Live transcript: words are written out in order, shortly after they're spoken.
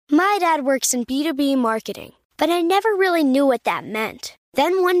My dad works in B2B marketing, but I never really knew what that meant.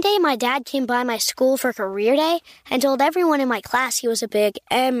 Then one day my dad came by my school for career day and told everyone in my class he was a big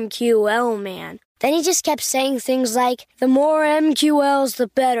MQL man. Then he just kept saying things like, the more MQLs, the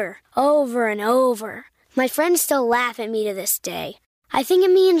better, over and over. My friends still laugh at me to this day. I think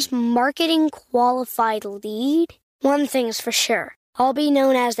it means marketing qualified lead. One thing's for sure. I'll be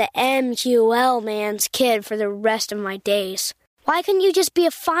known as the MQL man's kid for the rest of my days. Why couldn't you just be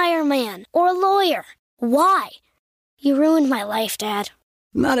a fireman or a lawyer? Why? You ruined my life, Dad.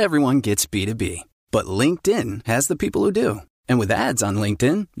 Not everyone gets B2B, but LinkedIn has the people who do. And with ads on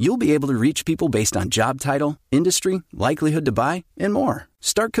LinkedIn, you'll be able to reach people based on job title, industry, likelihood to buy, and more.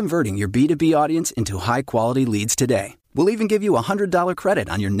 Start converting your B2B audience into high-quality leads today. We'll even give you a $100 credit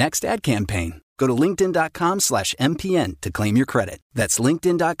on your next ad campaign. Go to linkedin.com/MPN to claim your credit. That's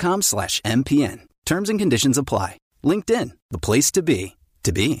linkedin.com/MPN. Terms and conditions apply. LinkedIn, the place to be,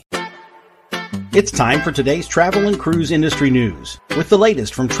 to be. It's time for today's travel and cruise industry news. With the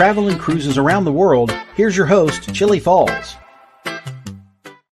latest from travel and cruises around the world, here's your host, Chillie Falls.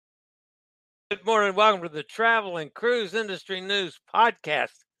 Good morning. Welcome to the Travel and Cruise Industry News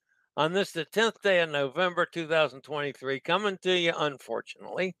Podcast on this, the 10th day of November, 2023, coming to you,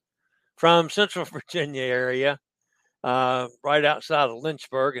 unfortunately, from Central Virginia area, right outside of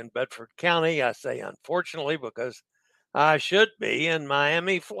Lynchburg in Bedford County. I say unfortunately because I should be in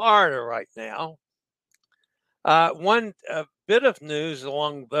Miami, Florida right now. One bit of news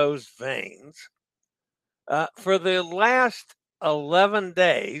along those veins. For the last 11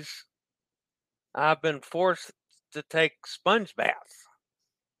 days, I've been forced to take sponge baths.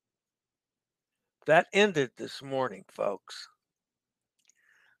 That ended this morning, folks.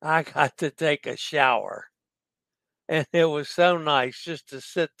 I got to take a shower. And it was so nice just to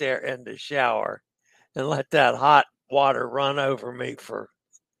sit there in the shower and let that hot water run over me for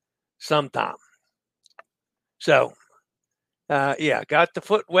some time. So, got the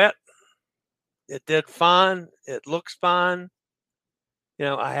foot wet. It did fine. It looks fine. You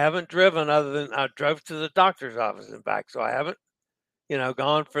know, I haven't driven other than I drove to the doctor's office and back. So I haven't,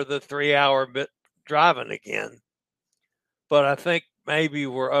 gone for the 3-hour bit driving again. But I think maybe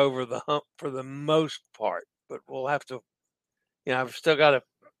we're over the hump for the most part. But we'll have to, I've still got to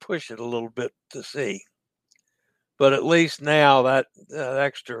push it a little bit to see. But at least now that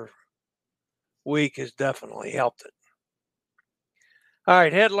extra week has definitely helped it. All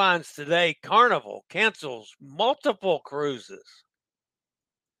right, headlines today. Carnival cancels multiple cruises.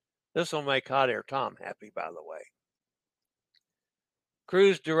 This will make Hot Air Tom happy, by the way.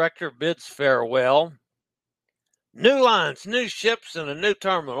 Cruise director bids farewell. New lines, new ships, and a new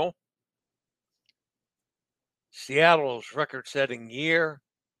terminal. Seattle's record-setting year.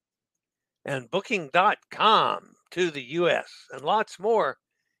 And Booking.com to the U.S. and lots more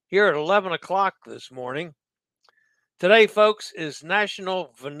here at 11 o'clock this morning. Today, folks, is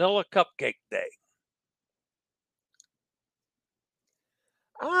National Vanilla Cupcake Day.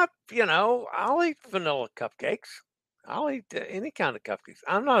 I'll eat vanilla cupcakes. I'll eat any kind of cupcakes.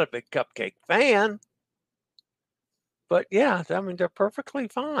 I'm not a big cupcake fan. But yeah, I mean, they're perfectly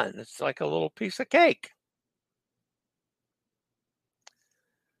fine. It's like a little piece of cake.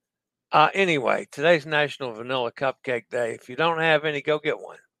 Anyway, today's National Vanilla Cupcake Day. If you don't have any, go get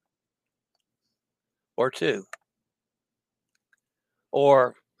one. Or two.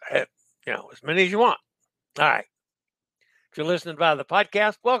 Or, as many as you want. All right. If you're listening via the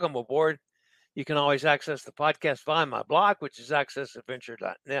podcast, welcome aboard. You can always access the podcast via my blog, which is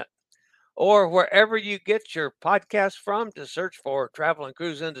accessadventure.net. Or wherever you get your podcast from, to search for Travel and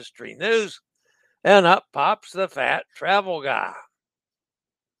Cruise Industry News. And up pops the fat travel guy.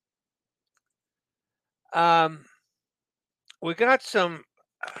 We got some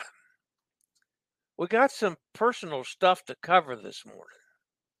personal stuff to cover this morning.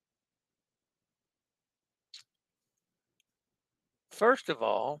 First of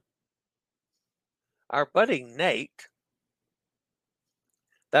all, our buddy Nate,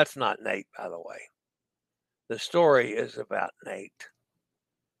 that's not Nate, by the way. The story is about Nate.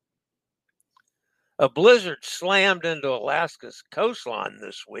 A blizzard slammed into Alaska's coastline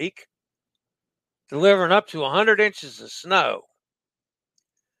this week, delivering up to 100 inches of snow.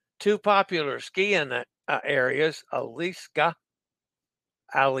 Two popular skiing areas, Alyeska,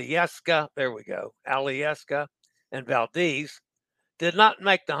 and Valdez, did not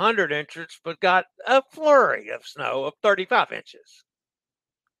make the 100 inches, but got a flurry of snow of 35 inches.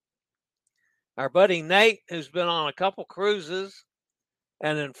 Our buddy Nate, who's been on a couple cruises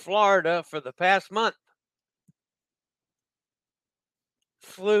and in Florida for the past month,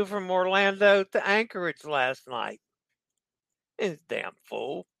 flew from Orlando to Anchorage last night. He's a damn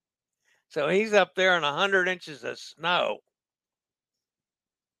fool. So he's up there in 100 inches of snow.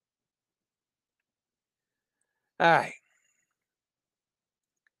 All right.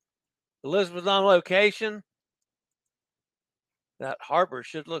 Elizabeth on location. That harbor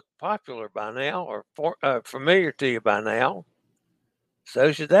should look popular by now, or familiar to you by now.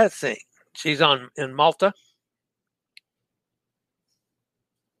 So should that scene. She's in Malta.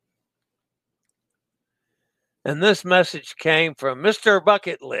 And this message came from Mr.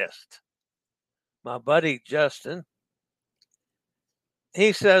 Bucket List, my buddy Justin.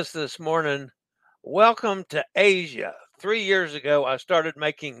 He says this morning, welcome to Asia. 3 years ago, I started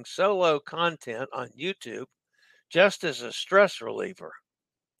making solo content on YouTube just as a stress reliever.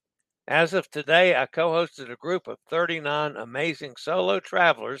 As of today, I co-hosted a group of 39 amazing solo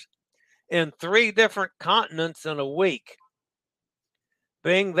travelers in 3 different continents in a week.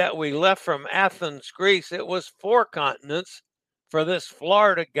 Being that we left from Athens, Greece, it was 4 continents for this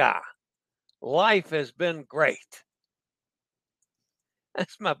Florida guy. Life has been great.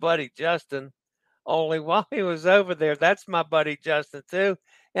 That's my buddy Justin. Only while he was over there, that's my buddy Justin too.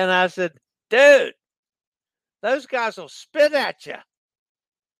 And I said, dude, those guys will spit at you.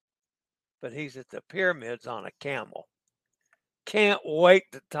 But he's at the pyramids on a camel. Can't wait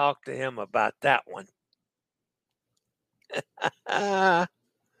to talk to him about that one. All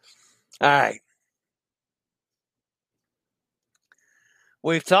right.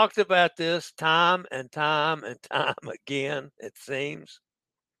 We've talked about this time and time and time again, it seems.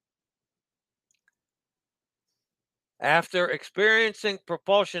 After experiencing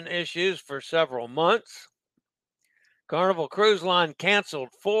propulsion issues for several months, Carnival Cruise Line canceled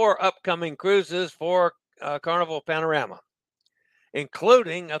 4 upcoming cruises for Carnival Panorama,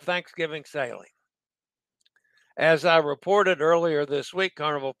 including a Thanksgiving sailing. As I reported earlier this week,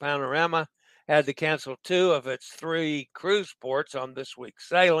 Carnival Panorama had to cancel 2 of its 3 cruise ports on this week's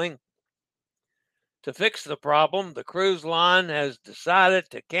sailing. To fix the problem, the cruise line has decided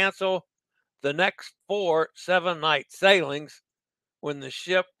to cancel the next 4 7-night sailings when the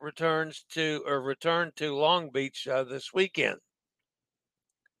ship returned to Long Beach this weekend.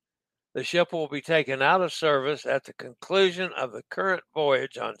 The ship will be taken out of service at the conclusion of the current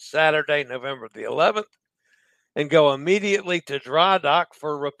voyage on Saturday, November the 11th, and go immediately to dry dock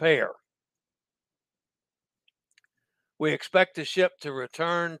for repair. We expect the ship to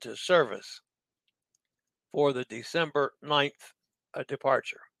return to service for the December 9th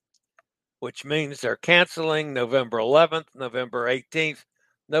departure, which means they're canceling November 11th, November 18th,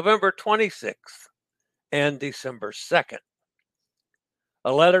 November 26th, and December 2nd.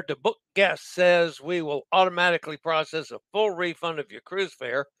 A letter to book guests says we will automatically process a full refund of your cruise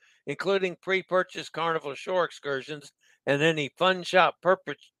fare, including pre-purchased Carnival Shore excursions and any fun shop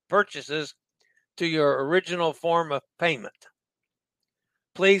purchases to your original form of payment.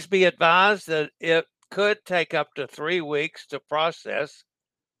 Please be advised that it could take up to 3 weeks to process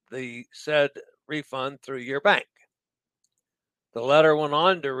the said refund through your bank. The letter went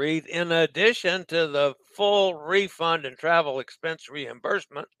on to read, in addition to the full refund and travel expense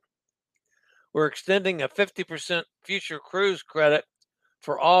reimbursement, we're extending a 50% future cruise credit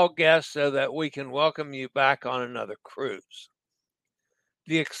for all guests so that we can welcome you back on another cruise.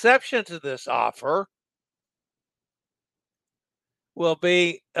 The exception to this offer will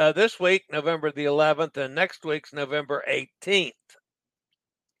be this week, November the 11th, and next week's November 18th.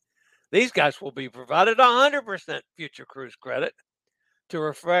 These guys will be provided 100% future cruise credit to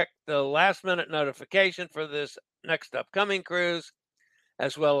reflect the last-minute notification for this next upcoming cruise,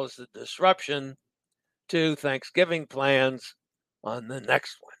 as well as the disruption to Thanksgiving plans on the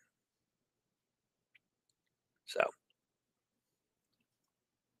next one. So,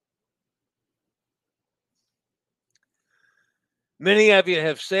 many of you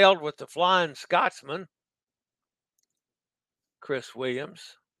have sailed with the Flying Scotsman, Chris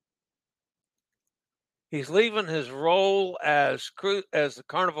Williams. He's leaving his role as the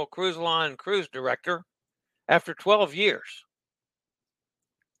Carnival Cruise Line cruise director after 12 years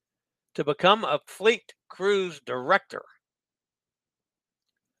to become a fleet cruise director.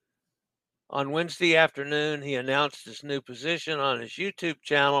 On Wednesday afternoon, he announced his new position on his YouTube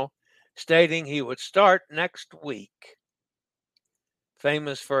channel, stating he would start next week.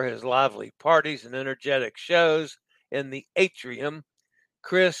 Famous for his lively parties and energetic shows in the atrium,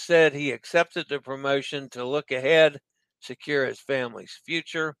 Chris said he accepted the promotion to look ahead, secure his family's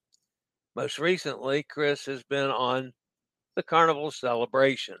future. Most recently, Chris has been on the Carnival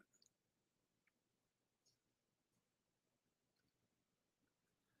Celebration.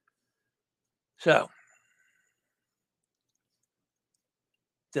 So,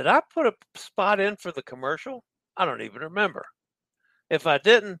 did I put a spot in for the commercial? I don't even remember. If I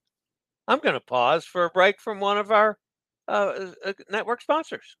didn't, I'm going to pause for a break from one of our network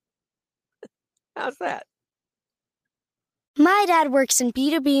sponsors. How's that? My dad works in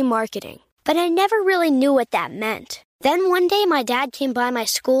B2B marketing, but I never really knew what that meant. Then one day my dad came by my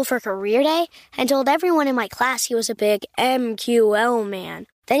school for career day and told everyone in my class he was a big MQL man.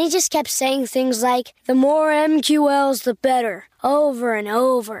 Then he just kept saying things like, the more MQLs, the better, over and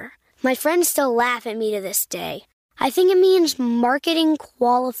over. My friends still laugh at me to this day. I think it means marketing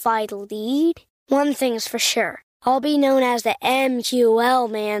qualified lead. One thing's for sure. I'll be known as the MQL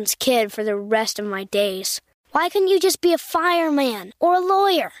man's kid for the rest of my days. Why couldn't you just be a fireman or a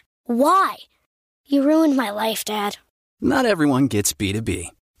lawyer? Why? You ruined my life, Dad. Not everyone gets B2B,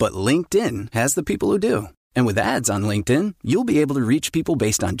 but LinkedIn has the people who do. And with ads on LinkedIn, you'll be able to reach people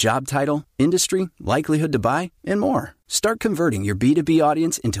based on job title, industry, likelihood to buy, and more. Start converting your B2B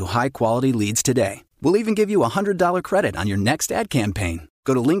audience into high-quality leads today. We'll even give you a $100 credit on your next ad campaign.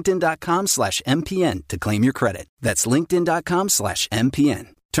 Go to linkedin.com/MPN to claim your credit. That's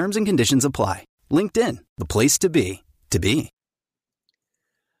linkedin.com/MPN. Terms and conditions apply. LinkedIn, the place to be, to be.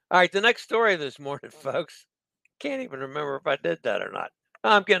 All right, the next story this morning, folks. Can't even remember if I did that or not.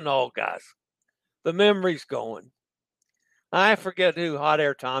 I'm getting old, guys. The memory's going. I forget who Hot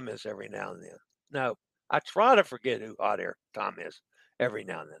Air Tom is every now and then. No, I try to forget who Hot Air Tom is every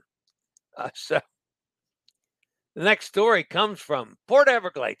now and then. So the next story comes from Port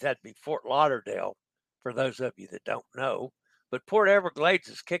Everglades. That'd be Fort Lauderdale, for those of you that don't know. But Port Everglades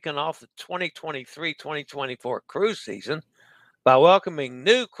is kicking off the 2023-2024 cruise season by welcoming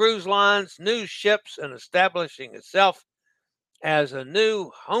new cruise lines, new ships, and establishing itself as a new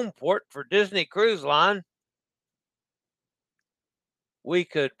home port for Disney Cruise Line. We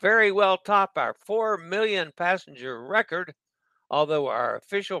could very well top our 4 million passenger record, although our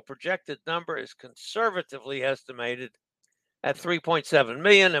official projected number is conservatively estimated at 3.7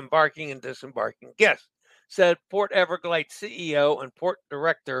 million embarking and disembarking guests, said Port Everglades CEO and Port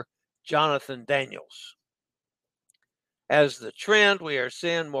Director Jonathan Daniels. As the trend, we are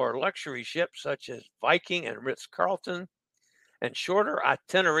seeing more luxury ships such as Viking and Ritz-Carlton and shorter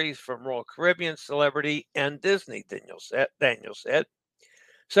itineraries from Royal Caribbean, Celebrity, and Disney, Daniel said.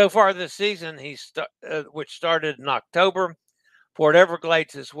 So far this season, which started in October, Port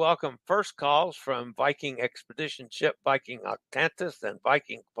Everglades has welcomed first calls from Viking expedition ship Viking Octantis and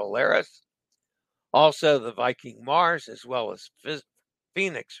Viking Polaris, also the Viking Mars, as well as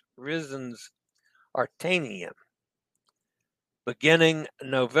Phoenix Risen's Artanian. Beginning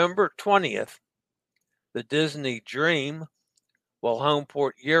November 20th, the Disney Dream will home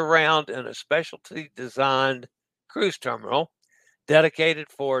port year-round in a specialty-designed cruise terminal dedicated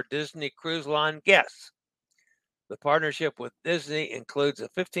for Disney Cruise Line guests. The partnership with Disney includes a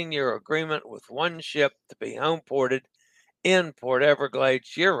 15-year agreement with one ship to be home ported in Port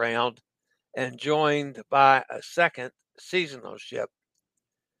Everglades year-round and joined by a second seasonal ship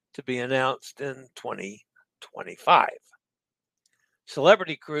to be announced in 2025.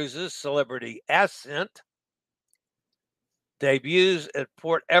 Celebrity Cruises, Celebrity Ascent, debuts at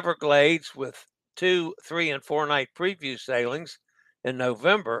Port Everglades with 2, 3, and 4-night preview sailings in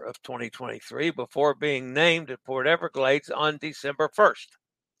November of 2023 before being named at Port Everglades on December 1st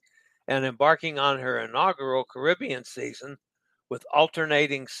and embarking on her inaugural Caribbean season with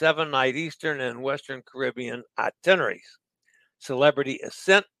alternating 7-night Eastern and Western Caribbean itineraries. Celebrity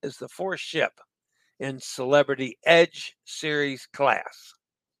Ascent is the fourth ship in Celebrity Edge Series class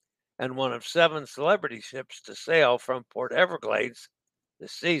and one of 7 celebrity ships to sail from Port Everglades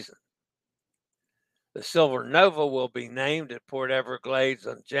this season. The Silver Nova will be named at Port Everglades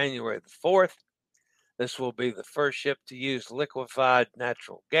on January the 4th. This will be the first ship to use liquefied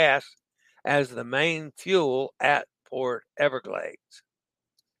natural gas as the main fuel at Port Everglades.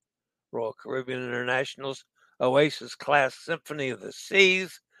 Royal Caribbean International's Oasis-class Symphony of the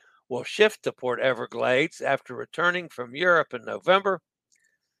Seas will shift to Port Everglades after returning from Europe in November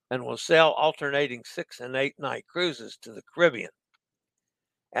and will sail alternating 6- and 8-night cruises to the Caribbean.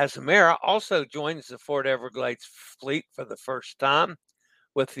 Azamara also joins the Port Everglades fleet for the first time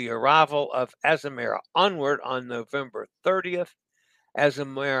with the arrival of Azamara Onward on November 30th.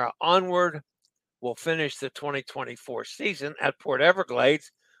 Azamara Onward will finish the 2024 season at Port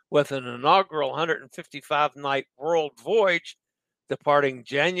Everglades with an inaugural 155-night world voyage departing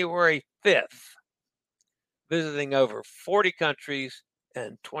January 5th, visiting over 40 countries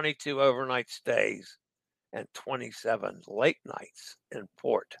and 22 overnight stays and 27 late nights in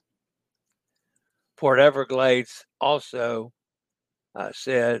port. Port Everglades also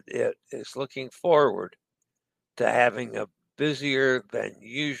said it is looking forward to having a busier than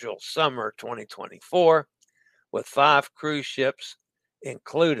usual summer 2024 with 5 cruise ships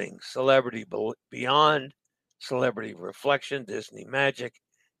including Celebrity Beyond, Celebrity Reflection, Disney Magic,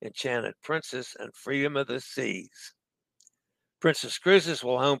 Enchanted Princess, and Freedom of the Seas. Princess Cruises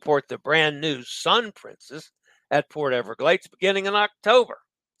will homeport the brand new Sun Princess at Port Everglades beginning in October.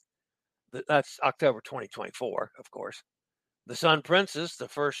 That's October 2024, of course. The Sun Princess, the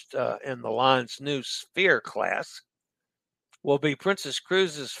first in the line's new Sphere class, will be Princess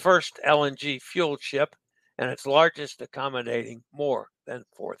Cruises' first LNG fueled ship and its largest, accommodating more than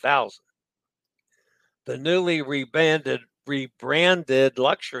 4,000. The newly rebranded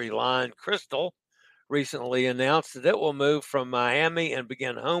luxury line Crystal recently announced that it will move from Miami and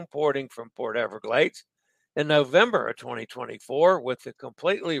begin home porting from Port Everglades in November of 2024 with the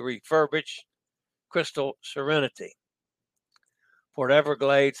completely refurbished Crystal Serenity. Port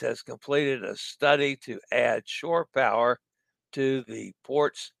Everglades has completed a study to add shore power to the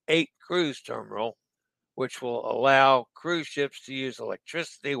port's 8 cruise terminal, which will allow cruise ships to use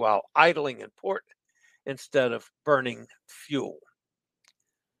electricity while idling in port instead of burning fuel.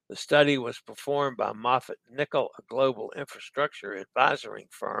 The study was performed by Moffatt Nickel, a global infrastructure advisory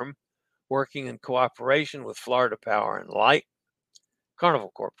firm working in cooperation with Florida Power and Light,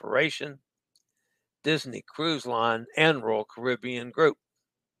 Carnival Corporation, Disney Cruise Line, and Royal Caribbean Group.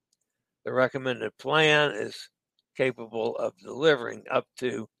 The recommended plan is capable of delivering up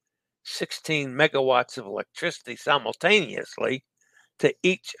to 16 megawatts of electricity simultaneously to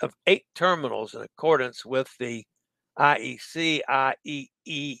each of 8 terminals in accordance with the IEC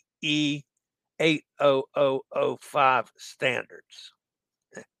IEEE 80005 standards,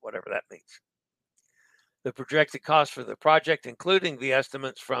 whatever that means. The projected cost for the project, including the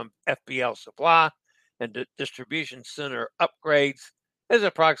estimates from FPL Supply and distribution center upgrades, is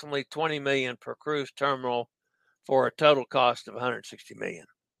approximately $20 million per cruise terminal for a total cost of $160 million.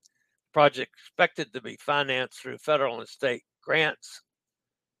 The project is expected to be financed through federal and state grants,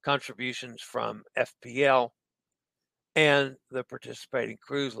 contributions from FPL, and the participating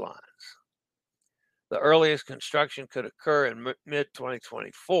cruise lines. The earliest construction could occur in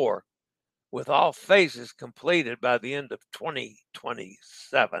mid-2024, with all phases completed by the end of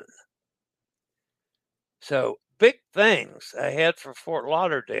 2027. So, big things ahead for Fort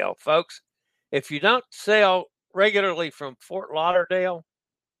Lauderdale, folks. If you don't sail regularly from Fort Lauderdale,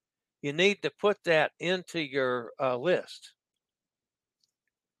 you need to put that into your list.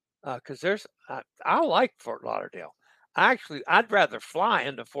 Because I like Fort Lauderdale. I'd rather fly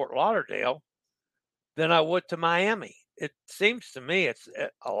into Fort Lauderdale than I would to Miami. It seems to me it's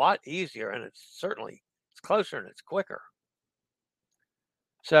a lot easier, and it's closer and it's quicker.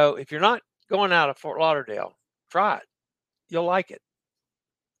 So if you're not going out of Fort Lauderdale, try it. You'll like it.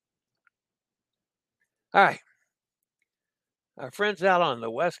 All right. Our friends out on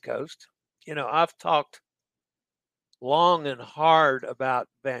the West Coast, I've talked long and hard about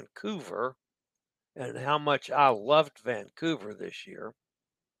Vancouver and how much I loved Vancouver this year.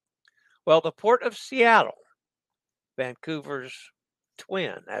 Well, the Port of Seattle, Vancouver's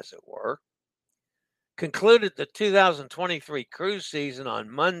twin, as it were, concluded the 2023 cruise season on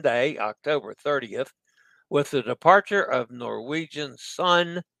Monday, October 30th, with the departure of Norwegian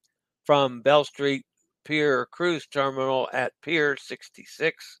Sun from Bell Street Pier Cruise Terminal at Pier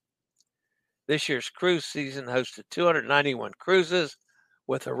 66. This year's cruise season hosted 291 cruises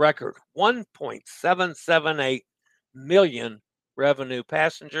with a record 1.778 million revenue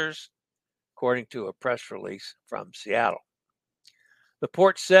passengers, according to a press release from Seattle. The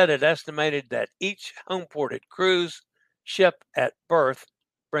port said it estimated that each home-ported cruise ship at berth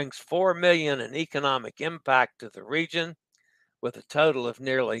brings $4 million in economic impact to the region, with a total of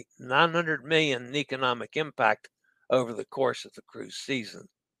nearly $900 million in economic impact over the course of the cruise season.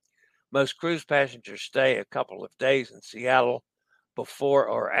 Most cruise passengers stay a couple of days in Seattle before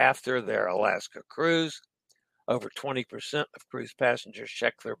or after their Alaska cruise. Over 20% of cruise passengers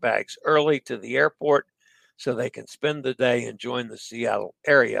check their bags early to the airport so they can spend the day enjoying the Seattle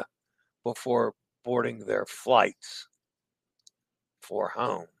area before boarding their flights for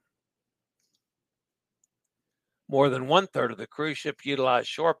home. More than 1/3 of the cruise ship utilized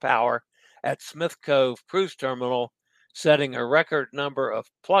shore power at Smith Cove Cruise Terminal, setting a record number of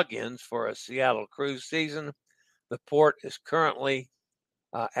plug-ins for a Seattle cruise season. The port is currently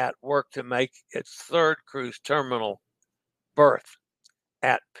at work to make its 3rd cruise terminal berth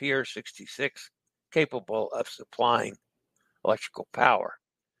at Pier 66 capable of supplying electrical power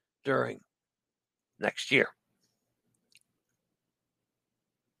during next year.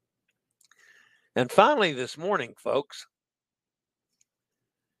 And finally this morning, folks,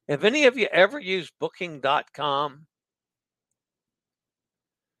 have any of you ever used Booking.com?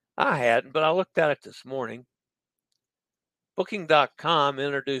 I hadn't, but I looked at it this morning. Booking.com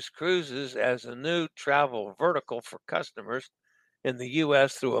introduced cruises as a new travel vertical for customers in the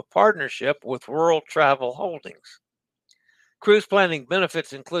U.S. through a partnership with World Travel Holdings. Cruise planning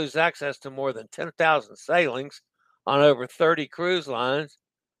benefits includes access to more than 10,000 sailings on over 30 cruise lines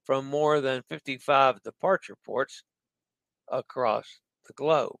from more than 55 departure ports across the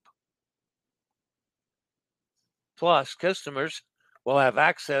globe. Plus, customers will have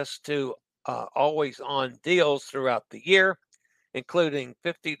access to always-on deals throughout the year, including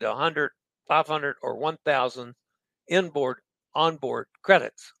 50 to 100, 500, or 1,000 onboard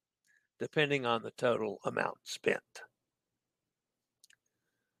credits, depending on the total amount spent.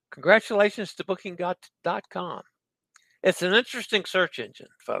 Congratulations to Booking.com. It's an interesting search engine,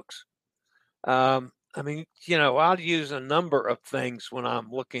 folks. I'll use a number of things when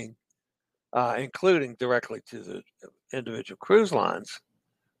I'm looking, including directly to the individual cruise lines,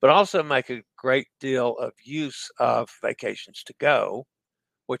 but also make a great deal of use of Vacations to Go,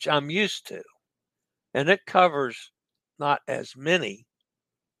 which I'm used to. And it covers not as many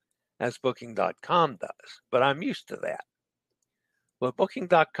as Booking.com does, but I'm used to that. But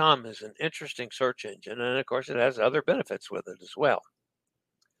Booking.com is an interesting search engine, and of course, it has other benefits with it as well.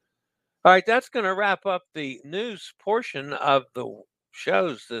 All right, that's going to wrap up the news portion of the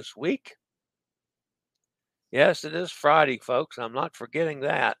shows this week. Yes, it is Friday, folks. I'm not forgetting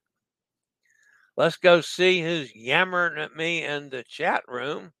that. Let's go see who's yammering at me in the chat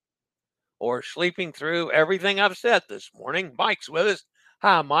room or sleeping through everything I've said this morning. Mike's with us.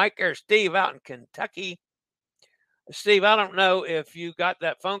 Hi, Mike. There's Steve out in Kentucky. Steve, I don't know if you got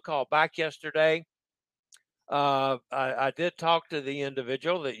that phone call back yesterday. I did talk to the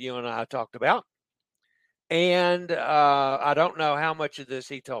individual that you and I talked about. And I don't know how much of this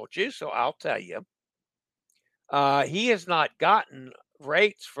he told you, so I'll tell you. He has not gotten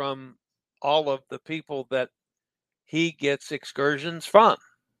rates from all of the people that he gets excursions from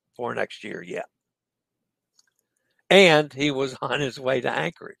for next year yet. And he was on his way to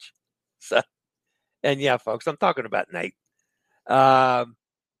Anchorage. So, and yeah, folks, I'm talking about Nate.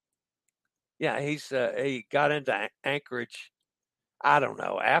 He got into Anchorage, I don't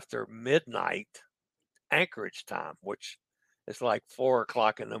know, after midnight Anchorage time, which is like 4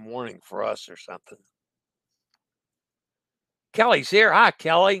 o'clock in the morning for us or something. Kelly's here. Hi,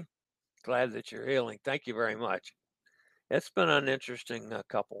 Kelly. Glad that you're healing. Thank you very much. It's been an interesting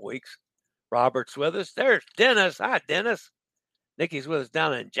couple weeks. Robert's with us. There's Dennis. Hi, Dennis. Nikki's with us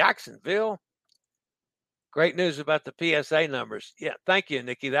down in Jacksonville. Great news about the PSA numbers. Yeah, thank you,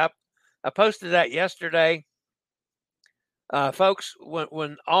 Nikki. I posted that yesterday. Folks,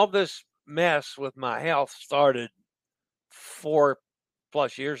 when all this mess with my health started 4+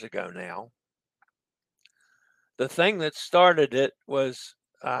 years ago now, the thing that started it was,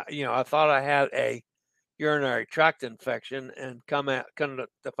 I thought I had a urinary tract infection and come to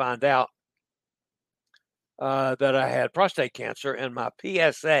find out that I had prostate cancer, and my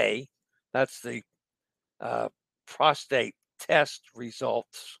PSA, that's the prostate test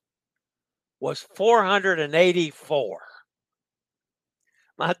results, was 484.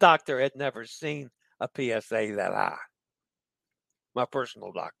 My doctor had never seen a PSA that high. My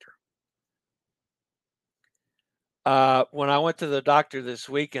personal doctor. When I went to the doctor this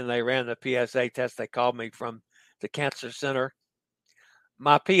week and they ran the PSA test, they called me from the cancer center.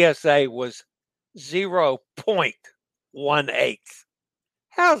 My PSA was 0.18.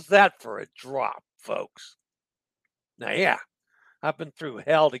 How's that for a drop, folks? Now, yeah, I've been through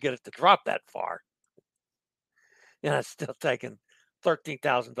hell to get it to drop that far. And I'm still taking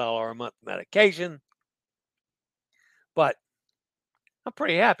 $13,000 a month medication. But I'm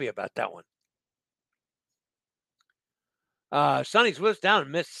pretty happy about that one. Sonny's with us down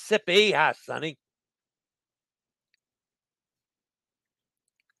in Mississippi. Hi, Sonny.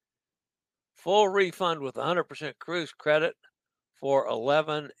 Full refund with 100% cruise credit for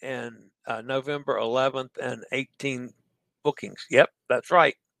 11 and November 11th and 18 bookings. Yep, that's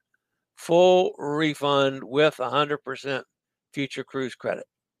right. Full refund with 100% future cruise credit.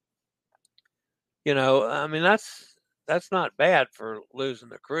 That's not bad for losing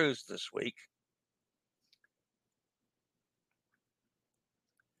the cruise this week.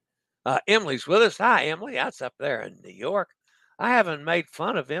 Emily's with us. Hi, Emily. That's up there in New York. I haven't made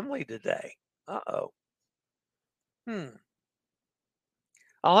fun of Emily today. Uh-oh.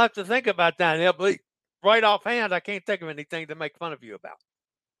 I'll have to think about that, Emily. Right offhand, I can't think of anything to make fun of you about.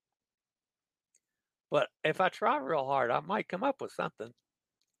 But if I try real hard, I might come up with something.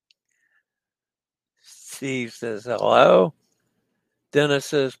 Steve says hello. Dennis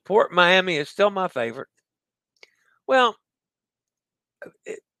says, Port Miami is still my favorite. Well,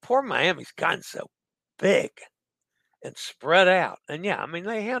 Port Miami's gotten so big. and spread out. And yeah, I mean,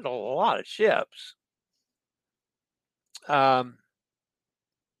 they handle a lot of ships. I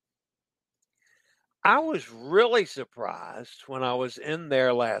was really surprised when I was in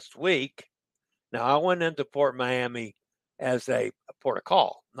there last week. Now, I went into Port Miami as a port of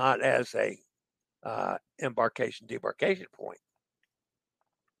call, not as a embarkation debarkation point.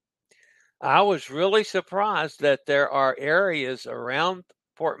 I was really surprised that there are areas around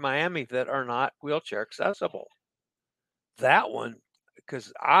Port Miami that are not wheelchair accessible. That one,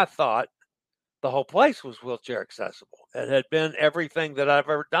 because I thought the whole place was wheelchair accessible. It had been everything that I've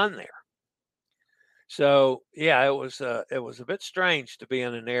ever done there. So yeah, it was a bit strange to be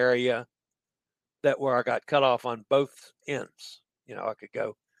in an area where I got cut off on both ends. You know, I could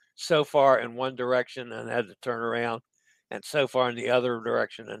go so far in one direction and had to turn around, and so far in the other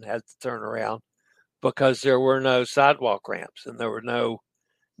direction and had to turn around, because there were no sidewalk ramps and there were no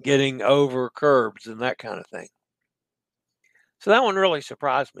getting over curbs and that kind of thing. So that one really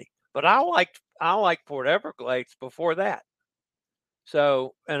surprised me. But I liked Port Everglades before that.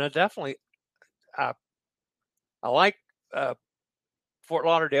 So, and I like Fort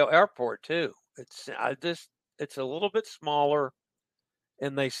Lauderdale Airport too. It's a little bit smaller,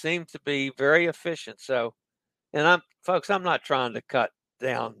 and they seem to be very efficient. So, and I'm not trying to cut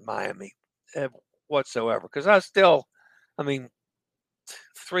down Miami whatsoever, because I mean,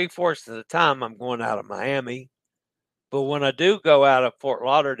 3/4 of the time I'm going out of Miami, but when I do go out of Fort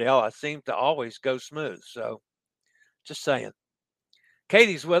Lauderdale, I seem to always go smooth. So, just saying.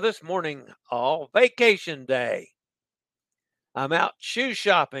 Katie's with us. Morning, all. Vacation day. I'm out shoe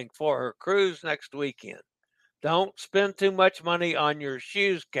shopping for her cruise next weekend. Don't spend too much money on your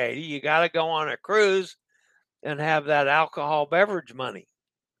shoes, Katie. You got to go on a cruise and have that alcohol beverage money.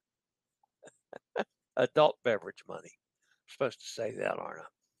 Adult beverage money. I'm supposed to say that, aren't I?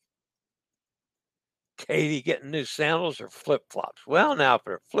 Katie getting new sandals or flip-flops? Well, now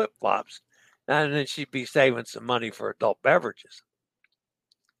for flip-flops, and then she'd be saving some money for adult beverages.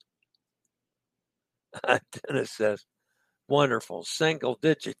 Dennis says, wonderful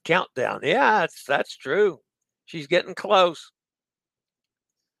single-digit countdown. Yeah, that's true. She's getting close.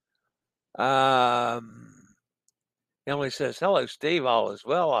 Emily says, hello, Steve. All is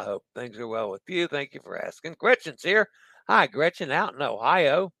well. I hope things are well with you. Thank you for asking. Gretchen's here. Hi, Gretchen, out in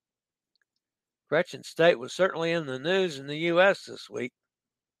Ohio. Gretchen State was certainly in the news in the U.S. this week.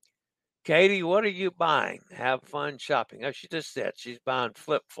 Katie, what are you buying? Have fun shopping. Oh, she just said she's buying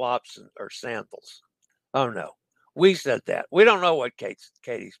flip-flops or sandals. Oh, no. We said that. We don't know what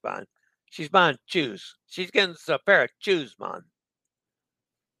Katie's buying. She's buying shoes. She's getting a pair of shoes, man.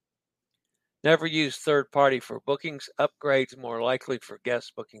 Never use third party for bookings. Upgrades more likely for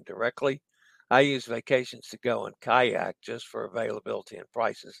guests booking directly. I use Vacations to Go and Kayak just for availability and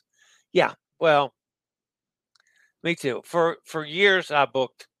prices. Yeah, well, me too. For years, I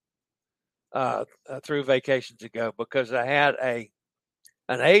booked through Vacations to Go because I had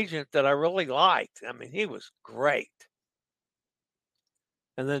an agent that I really liked. I mean, he was great.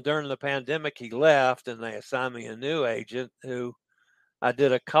 And then during the pandemic, he left, and they assigned me a new agent who I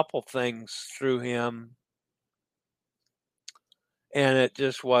did a couple things through him, and it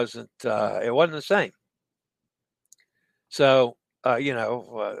just wasn't the same. So, then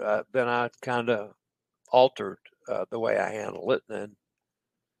I kind of altered the way I handle it and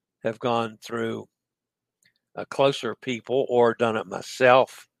have gone through closer people or done it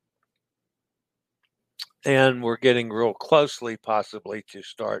myself. And we're getting real closely, possibly, to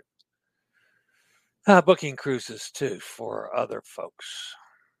start booking cruises too for other folks.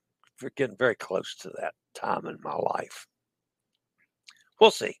 We're getting very close to that time in my life.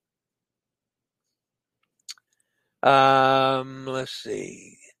 We'll see. Let's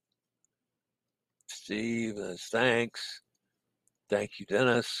see. Steve, thanks. Thank you,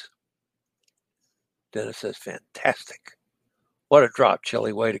 Dennis. Dennis says, fantastic. What a drop,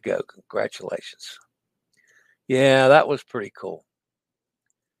 Chili. Way to go. Congratulations. Yeah, that was pretty cool.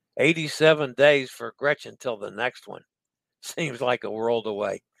 87 days for Gretchen till the next one. Seems like a world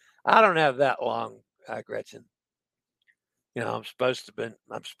away. I don't have that long, Gretchen. You know, I'm supposed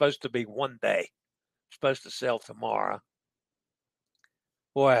to be one day. I'm supposed to sail tomorrow.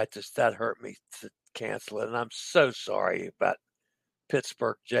 Boy, that hurt me to cancel it. And I'm so sorry about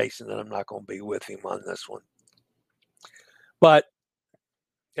Pittsburgh Jason that I'm not going to be with him on this one. But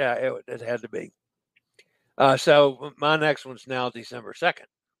yeah, it had to be. So my next one's now December 2nd.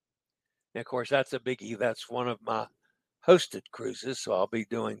 And of course, that's a biggie. That's one of my hosted cruises. So I'll be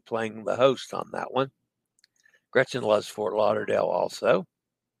playing the host on that one. Gretchen loves Fort Lauderdale also.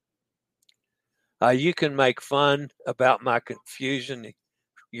 You can make fun about my confusion,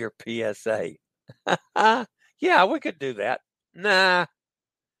 your PSA. Yeah, we could do that. Nah.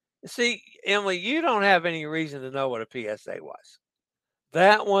 See, Emily, you don't have any reason to know what a PSA was.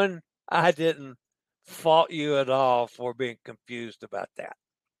 That one, I didn't fault you at all for being confused about that.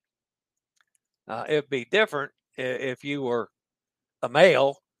 It'd be different if you were a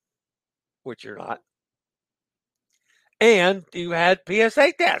male, which you're not, and you had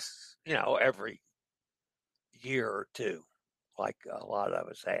PSA tests, every year or two, like a lot of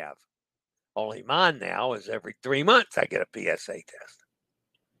us have. Only mine now is every 3 months I get a PSA test.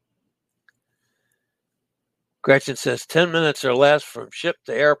 Gretchen says 10 minutes or less from ship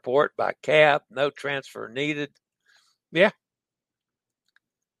to airport by cab, no transfer needed. Yeah,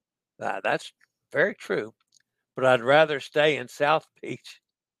 that's very true. But I'd rather stay in South Beach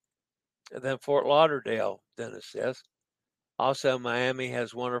than Fort Lauderdale, Dennis says. Also, Miami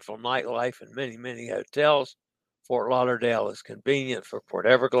has wonderful nightlife and many, many hotels. Fort Lauderdale is convenient for Port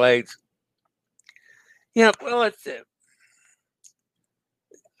Everglades. Well,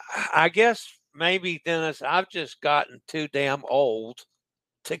 I guess maybe, Dennis, I've just gotten too damn old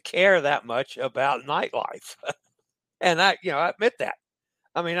to care that much about nightlife. And I admit that.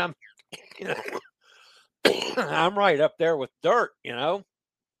 I mean, I'm I'm right up there with dirt,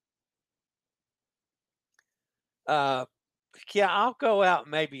 I'll go out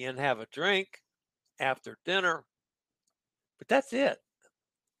maybe and have a drink after dinner, but that's it.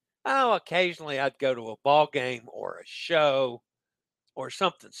 Oh, occasionally I'd go to a ball game or a show or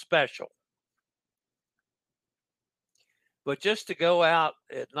something special. But just to go out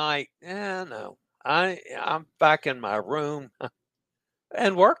at night, no. I'm back in my room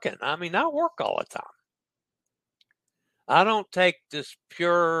and working. I mean, I work all the time. I don't take just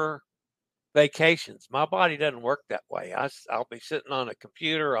pure vacations. My body doesn't work that way. I'll be sitting on a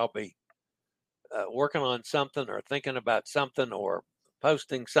computer. I'll be working on something or thinking about something or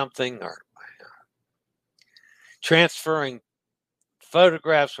posting something or transferring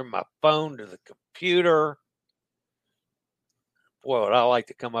photographs from my phone to the computer. Boy, would I like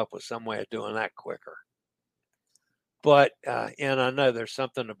to come up with some way of doing that quicker. But, and I know there's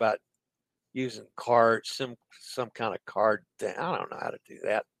something about using cards, some kind of card thing. I don't know how to do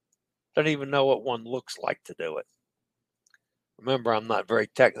that. Don't even know what one looks like to do it. Remember, I'm not very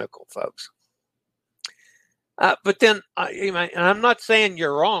technical, folks. But then, and I'm not saying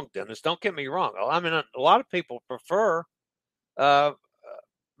you're wrong, Dennis. Don't get me wrong. I mean, a lot of people prefer, so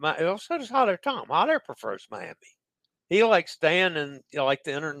does Hot Air Tom. Hot Air prefers Miami. He likes staying in, like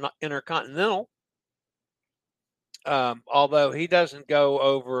the Intercontinental. Although he doesn't go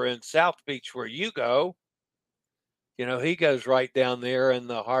over in South Beach where you go. He goes right down there in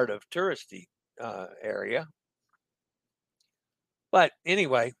the heart of touristy area. But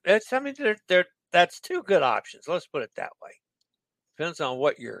anyway, that's two good options. Let's put it that way. Depends on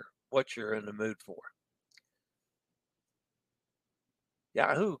what you're in the mood for.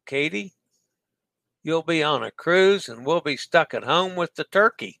 Yahoo, Katie. You'll be on a cruise and we'll be stuck at home with the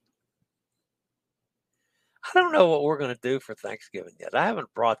turkey. I don't know what we're going to do for Thanksgiving yet. I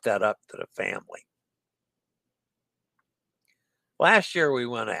haven't brought that up to the family. Last year we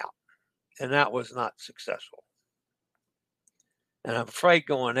went out, and that was not successful. And I'm afraid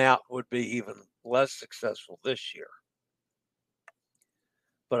going out would be even less successful this year.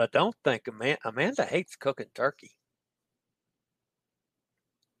 But I don't think Amanda hates cooking turkey.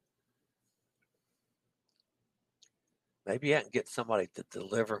 Maybe I can get somebody to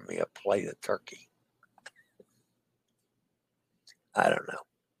deliver me a plate of turkey. I don't know.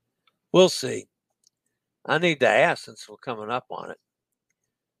 We'll see. I need to ask since we're coming up on it.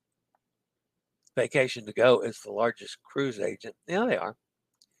 Vacation to Go is the largest cruise agent. Yeah, they are.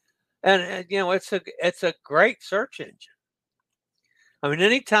 And it's a great search engine. I mean,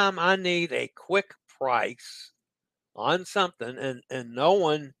 anytime I need a quick price on something and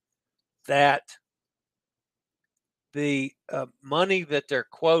knowing that the money that they're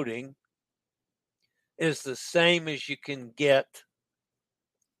quoting is the same as you can get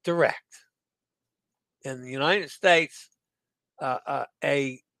direct. In the United States, an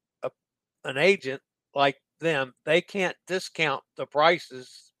agent like them, they can't discount the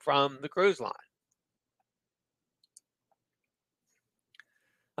prices from the cruise line.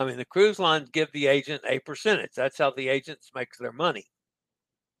 I mean, the cruise lines give the agent a percentage. That's how the agents make their money.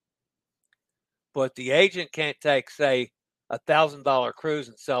 But the agent can't take, say, $1,000 cruise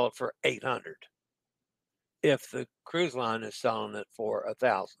and sell it for $800 if the cruise line is selling it for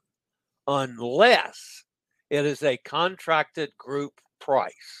 $1,000, unless it is a contracted group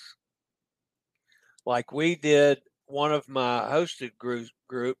price. Like we did one of my hosted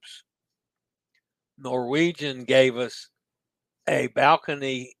groups, Norwegian gave us a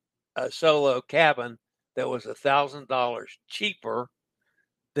balcony, a solo cabin that was $1,000 cheaper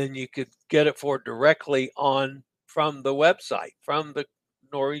than you could get it for directly from the website, from the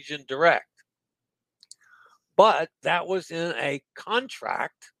Norwegian Direct. But that was in a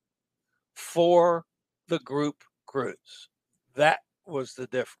contract for the group cruise. That was the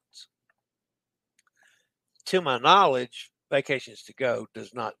difference. To my knowledge, Vacations to Go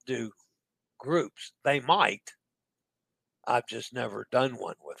does not do groups. They might. I've just never done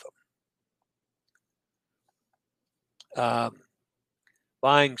one with them.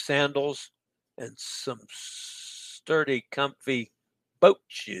 Buying sandals and some sturdy, comfy boat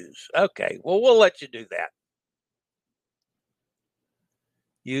shoes. Okay, well, we'll let you do that.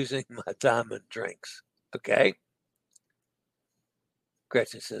 Using my diamond drinks. Okay.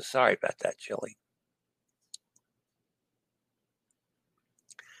 Gretchen says, sorry about that, Chili.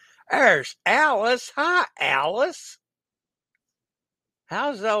 There's Alice. Hi, Alice.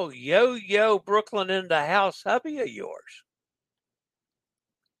 How's old Yo-Yo Brooklyn in the house hubby of yours?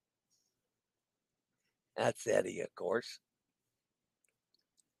 That's Eddie, of course.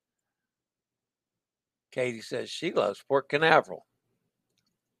 Katie says she loves Port Canaveral.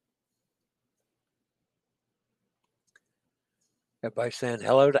 Everybody saying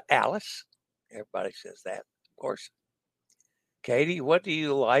hello to Alice. Everybody says that, of course. Katie, what do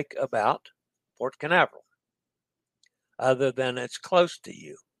you like about Port Canaveral? Other than it's close to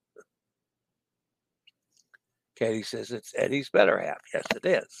you. Katie says it's Eddie's better half. Yes, it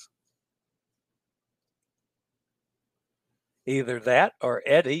is. Either that or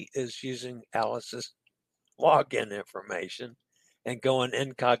Eddie is using Alice's login information and going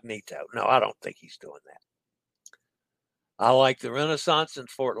incognito. No, I don't think he's doing that. I like the Renaissance in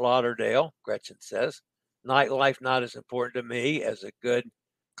Fort Lauderdale, Gretchen says. Nightlife not as important to me as a good,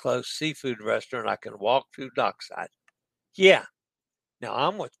 close seafood restaurant I can walk through dockside. Yeah. Now,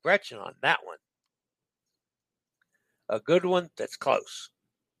 I'm with Gretchen on that one. A good one that's close.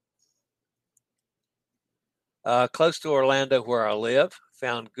 Close to Orlando where I live.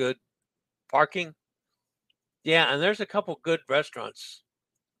 Found good parking. Yeah, and there's a couple good restaurants.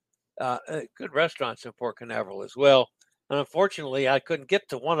 Good restaurants in Port Canaveral as well. And unfortunately, I couldn't get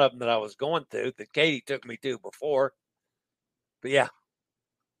to one of them that I was going to, that Katie took me to before. But yeah,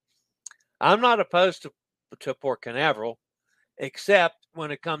 I'm not opposed to Port Canaveral, except when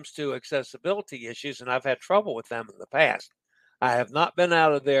it comes to accessibility issues, and I've had trouble with them in the past. I have not been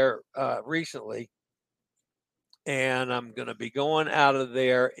out of there recently, and I'm going to be going out of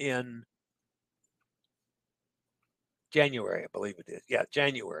there in January, I believe it is. Yeah,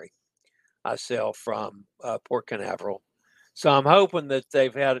 January. I sail from Port Canaveral. So I'm hoping that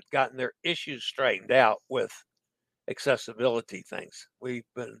they've gotten their issues straightened out with accessibility things. We've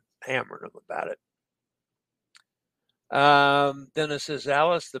been hammering them about it. Dennis says,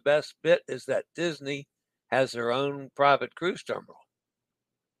 Alice, the best bit is that Disney has their own private cruise terminal.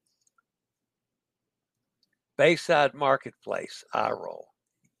 Bayside Marketplace, I roll.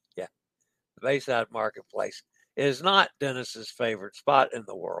 Yeah, the Bayside Marketplace is not Dennis's favorite spot in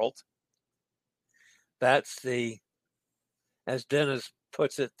the world. That's as Dennis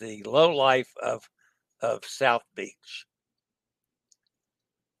puts it, the low life of South Beach.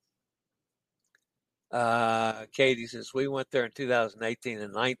 Katie says, we went there in 2018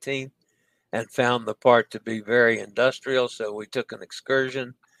 and 19 and found the part to be very industrial, so we took an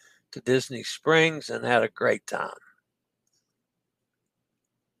excursion to Disney Springs and had a great time.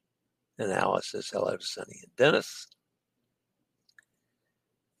 And Alice says hello to Sonny and Dennis.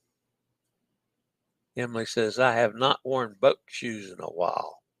 Emily says, I have not worn boat shoes in a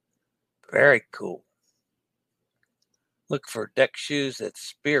while. Very cool. Look for deck shoes at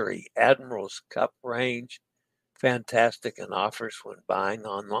Sperry, Admiral's Cup range. Fantastic and offers when buying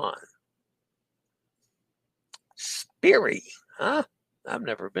online. Sperry, huh? I've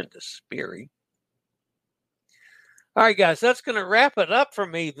never been to Sperry. All right, guys, that's going to wrap it up for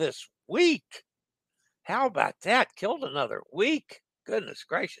me this week. How about that? Killed another week. Goodness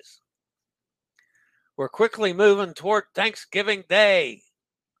gracious. We're quickly moving toward Thanksgiving Day.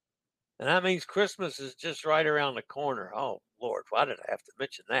 And that means Christmas is just right around the corner. Oh, Lord, why did I have to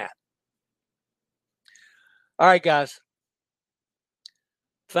mention that? All right, guys.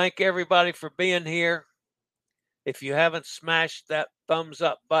 Thank everybody for being here. If you haven't smashed that thumbs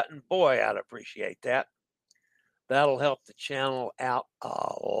up button, boy, I'd appreciate that. That'll help the channel out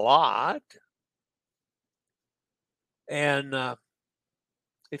a lot. And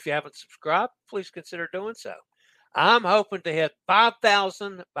if you haven't subscribed, please consider doing so. I'm hoping to hit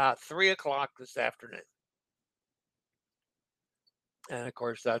 5,000 by 3 o'clock this afternoon. And of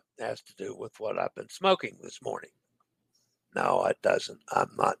course, that has to do with what I've been smoking this morning. No, it doesn't. I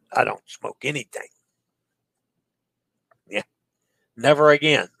don't smoke anything. Never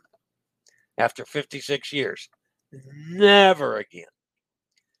again. After 56 years. Never again.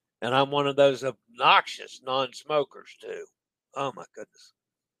 And I'm one of those obnoxious non-smokers too. Oh my goodness.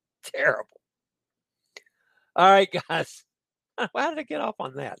 Terrible. All right, guys. How did I get off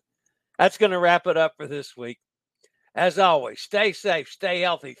on that? That's going to wrap it up for this week. As always, stay safe, stay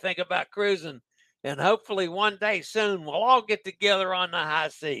healthy, think about cruising, and hopefully one day soon we'll all get together on the high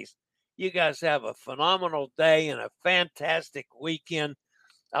seas. You guys have a phenomenal day and a fantastic weekend.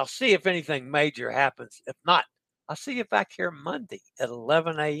 I'll see if anything major happens. If not, I'll see you back here Monday at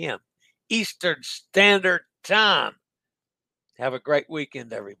 11 a.m. Eastern Standard Time. Have a great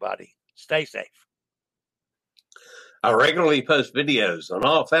weekend, everybody. Stay safe. I regularly post videos on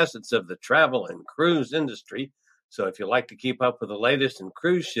all facets of the travel and cruise industry. So if you like to keep up with the latest in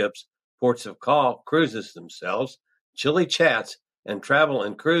cruise ships, ports of call, cruises themselves, chilly chats, and travel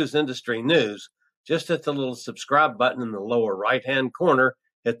and cruise industry news, just hit the little subscribe button in the lower right-hand corner.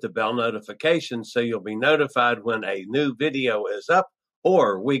 Hit the bell notification so you'll be notified when a new video is up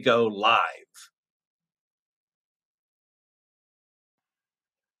or we go live.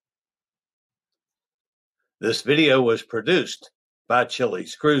 This video was produced by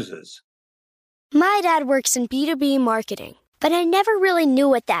Chili's Cruises. My dad works in B2B marketing, but I never really knew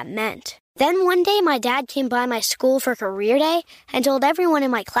what that meant. Then one day my dad came by my school for career day and told everyone in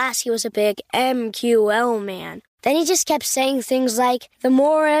my class he was a big MQL man. Then he just kept saying things like, the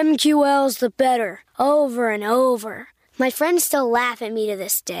more MQLs, the better, over and over. My friends still laugh at me to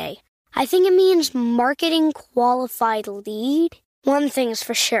this day. I think it means marketing qualified lead. One thing's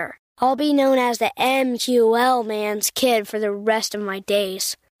for sure. I'll be known as the MQL man's kid for the rest of my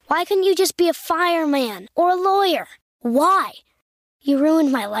days. Why couldn't you just be a fireman or a lawyer? Why? You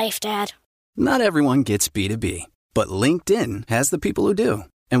ruined my life, Dad. Not everyone gets B2B, but LinkedIn has the people who do.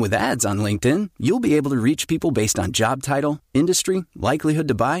 And with ads on LinkedIn, you'll be able to reach people based on job title, industry, likelihood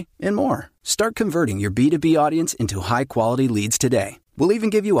to buy, and more. Start converting your B2B audience into high-quality leads today. We'll even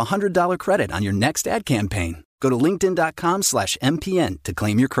give you a $100 credit on your next ad campaign. Go to linkedin.com/MPN to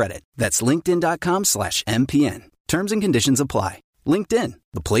claim your credit. That's linkedin.com/MPN. Terms and conditions apply. LinkedIn,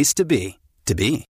 the place to be.